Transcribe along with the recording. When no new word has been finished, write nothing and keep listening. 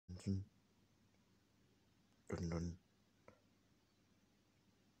dun, dun, dun,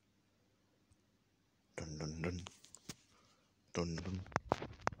 dun, dun, dun, dun, dun.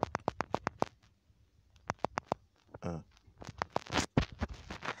 You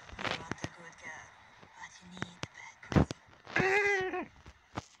want the good girl, but you need the bad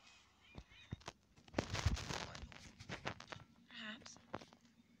pussy. Perhaps.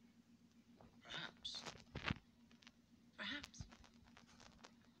 Perhaps. Perhaps.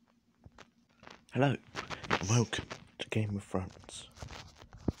 Hello, and welcome to Game of Thrones.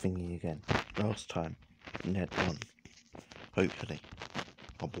 Thingy again. Last time, Ned won. Hopefully,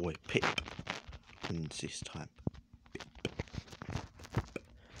 my boy Pip wins this time.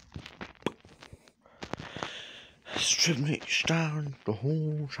 Stripnich down the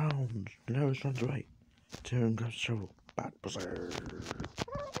whole sound. Daenerys runs away. Tyrion grabs trouble. Bad pussy.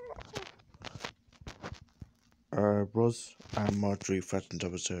 Ros and Marjorie threaten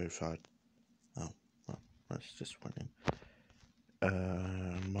double terrified. Oh, well, that's disappointing.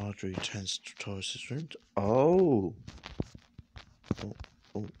 Marjorie turns to Taurus's room. Oh,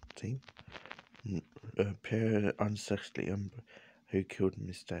 team. Pierre unsuccessfully who killed him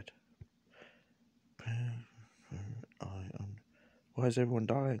is dead. Why is everyone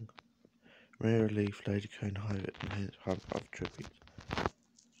dying? Rare Leaf, Lady Cone, Hyatt, and his other tributes.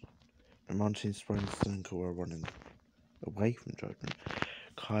 And Martin sprains his ankle while running away from Judgment.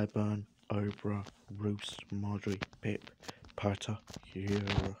 Qyburn, Oberyn, Roose, Marjorie, Pip, Parta,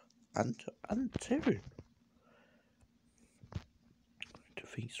 Hera, and Tyrion.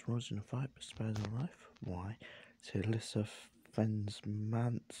 Defeats Ros in a fight but spares her life. Why? Alyssa fends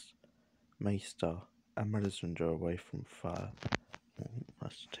Mance, Maester, and Melisandre away from fire. Oh,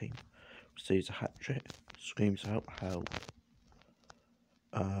 that's the team. Receives a hat trick. Screams out, help.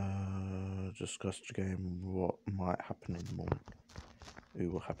 Discuss the game, what might happen in the morning. Who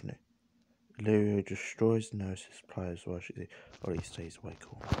will happen here? Illyrio destroys the nurse's players while she stays awake.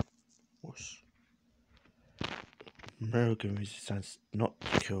 Whoosh. Merrigan resistance not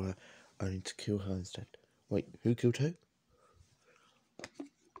to kill her, only to kill her instead. Wait, who killed who?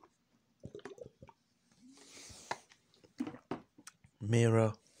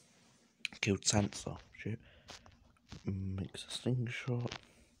 Mira killed Sansa. Shoot. Makes a slingshot.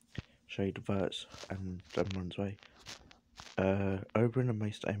 She diverts and then runs away. Oberyn and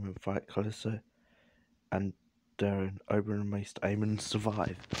Maester Aemon fight Khaleesi and Darren. Oberyn and Maester Aemon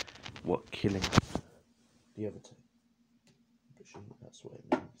survive. What, killing the other two? I'm presuming that's what it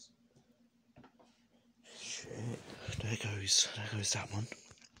means. Shit. There goes that one.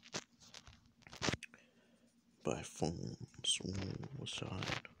 By Thorns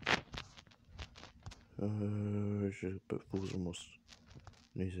side. But falls almost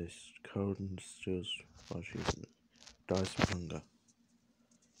loses cold and steals while she's dies from hunger.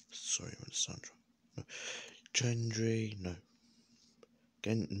 Sorry, Melisandre. No. Gendry, no.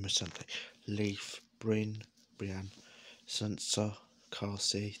 Gent and Missandei. Leaf, Brienne, Sansa,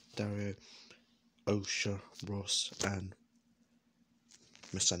 Khaleesi, Dario, Osha, Ross, and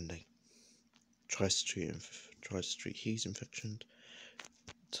Missandei. Tries to treat Hughes infection.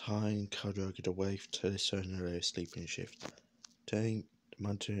 Tying Khal Drogo away to the Illyrio sleeping shift. Turning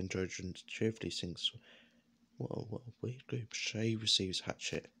Mountain and Trojan cheerfully sings. What a weird group. Shay receives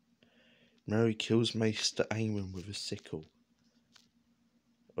hatchet. Mary kills Maester Aemon with a sickle.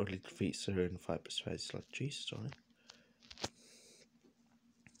 Oddly defeats her in fight but spares like Jesus, darling.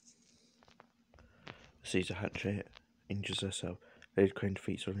 Receives a hatchet, injures herself. Lady Crane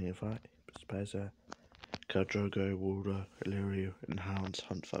defeats her in a fight but spares her. Khal Drogo, Walder, Illyrio, and Hounds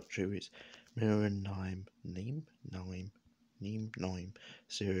hunt for tributes. Mira and Naim,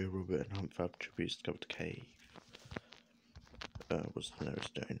 Syria, Robert, and hunt for tributes to cover the cave. What's Daenerys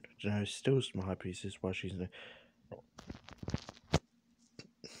doing? Daenerys steals from High Priestess while she's in the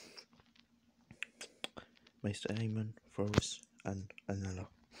Maester Aemon, Forrest, and Anella.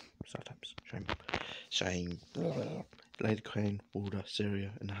 Sometimes. Shame. Lady Crane, Walder,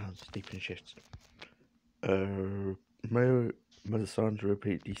 Syria, and the Hounds sleep in shifts. Melisandre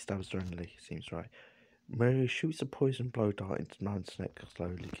repeatedly stabs Renly, seems right. Mary shoots a poison blow dart into Man's neck,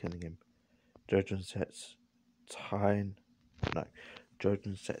 slowly killing him. Jojen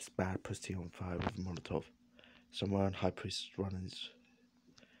sets Bad Pussy on fire with a Molotov. Somewhere on High Priest's runnings.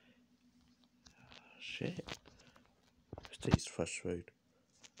 Shit. Stays fresh food.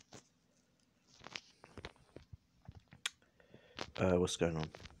 What's going on?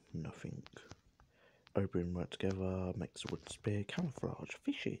 Nothing. Oberyn work together, makes a wooden spear, camouflage,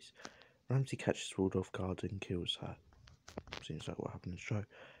 fishes. Ramsay catches Ward off guard and kills her. Seems like what happened in the show.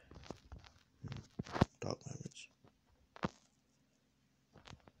 Dark moments.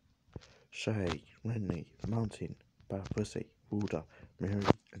 Shay, Rennie, Mountain, Bad Pussy, Walder, Mary,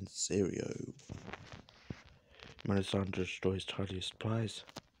 and Sirio. Melisandre destroys Charlie's supplies.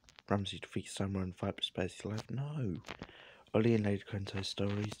 Ramsay defeats Samurai and fight for space his life. No! Ollie and Lady Gwen tell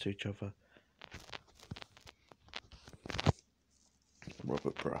stories to each other.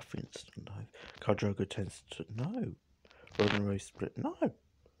 Robert Bruff instant knife. Khal Drogo tends to no. Rod and Rose split. No!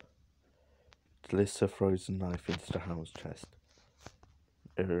 Talissa throws a knife into the Hound's chest.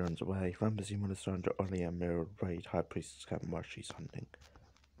 Illyria runs away. Ramsay, Melisandre, Ollie, and Mira raid High Priestess camp while she's hunting.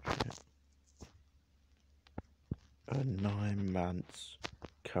 Yeah. 9 months.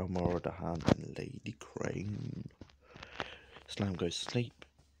 Calmora the Hound and Lady Crane. Slam goes to sleep.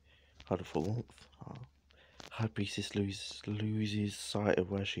 Harder for warmth. Oh. High Priestess loses sight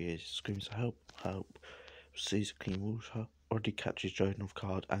of where she is. Screams for help, help. Sees clean water. Ollie catches Jordan off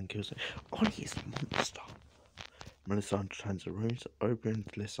guard and kills him. Ollie is a monster. Melisandre turns the rooms. Oberyn and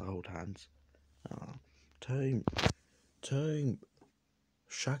Talissa hold hands. Team.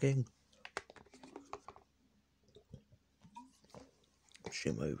 Shagging.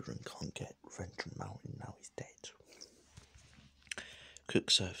 Jim Oberyn can't get Ventron Mountain, now he's dead.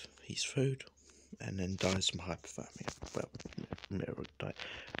 Cook serve his food and then dies from hypothermia. Well, Mira died.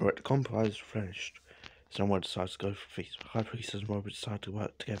 Right, the compromise is finished. Someone decides to go for a feast. High Priestess and Robert decide to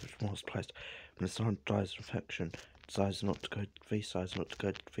work together for more supplies. When the son dies of infection, decides not to go to the feast, decides not to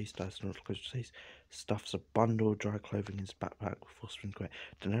go to the feast, decides not to go to the feast, stuffs a bundle of dry clothing in his backpack before spring away.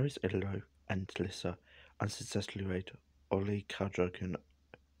 Daenerys, Illo, and Talissa unsuccessfully raid Ollie, Khal Drogo,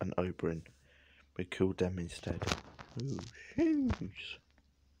 and Oberyn. We killed them instead. Ooh, shoes.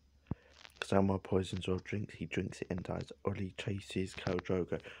 Samwell poisons or drinks, he drinks it and dies. Ollie chases Khal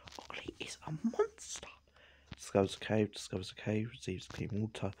Drogo. Ollie is a monster. Discovers a cave, receives clean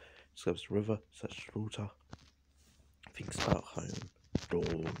water, discovers a river, searches water, thinks about home.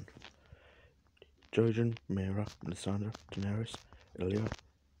 Dawn. Jojen, Mira, Melisandre, Daenerys, Illyria,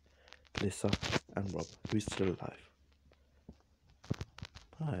 Talissa, and Rob, who is still alive.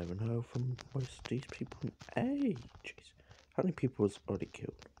 I haven't heard from most of these people in ages. How many people was already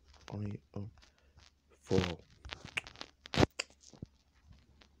killed? Only 4.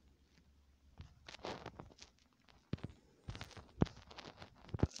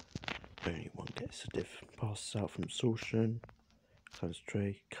 Only one gets a diff. Passes out from exhaustion. Climbs a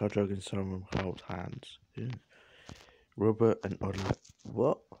tree. Khal Drogo and Saruman hold hands. Robert and Ollie.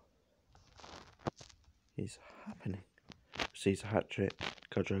 What is happening? Sees a hatchet.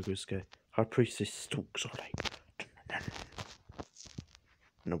 Khal Drogo is scared. High Priestess stalks Ollie.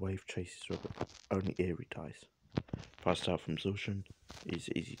 And a wave chases Robert. Only Eerie dies. Passed out from exhaustion. Is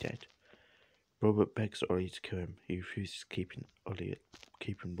easy dead. Robert begs Ollie to kill him. He refuses, keeping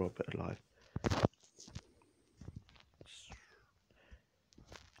Robert alive.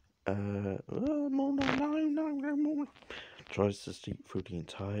 No. Tries to sleep through the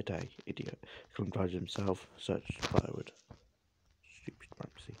entire day. Idiot. Confides himself. Searches firewood. Stupid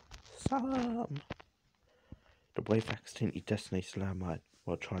Ramsay. Sam! The wave accidentally detonates the landmine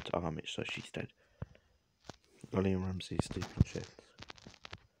while trying to arm it, so she's dead. Ollie and Ramsay sleep in shifts.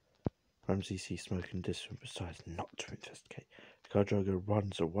 Ramsay sees smoke in the distance but decides not to investigate. Khal Drogo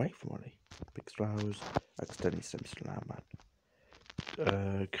runs away from Ollie. Picks flowers. Accidentally stems the landmine.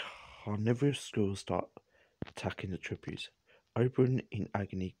 Carnivorous squirrels start attacking the tributes. Oberyn in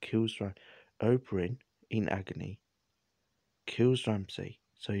agony kills Ramsay,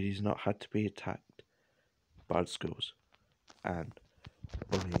 so he does not have to be attacked by the squirrels. And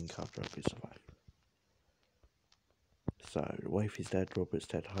Ollie and Khal Drogo survive. So the wife is dead, Robert's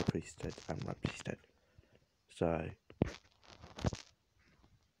dead, High Priest is dead, and Ramsay's dead. So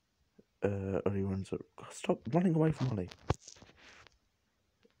Ollie runs up. Stop running away from Ollie.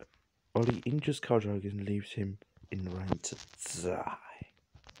 Ollie injures Khal Drogo and leaves him in the rain to die.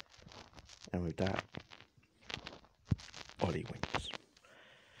 And with that, Ollie wins.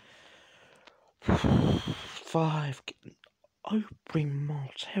 5. Oberyn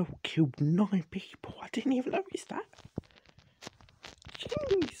Martell killed 9 people. I didn't even notice that.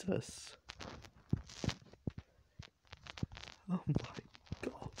 Jesus. Oh my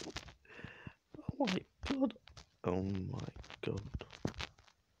god. Oh my god. Oh my god.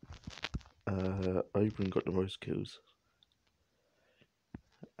 Oberyn got the most kills.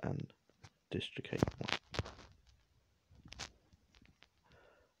 And District 8 won.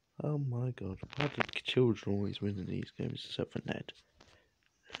 Oh my god. Why do children always win in these games except for Ned?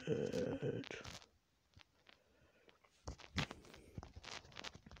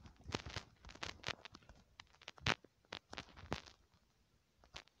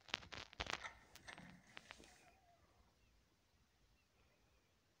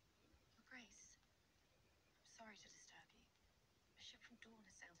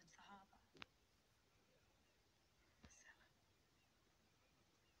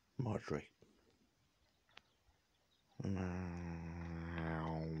 Marjorie.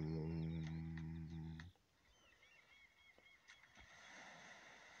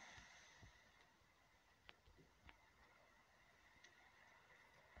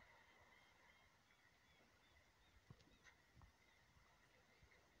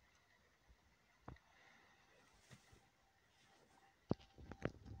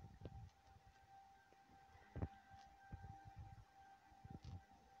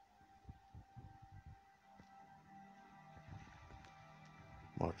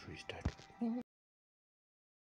 Marjorie's dead.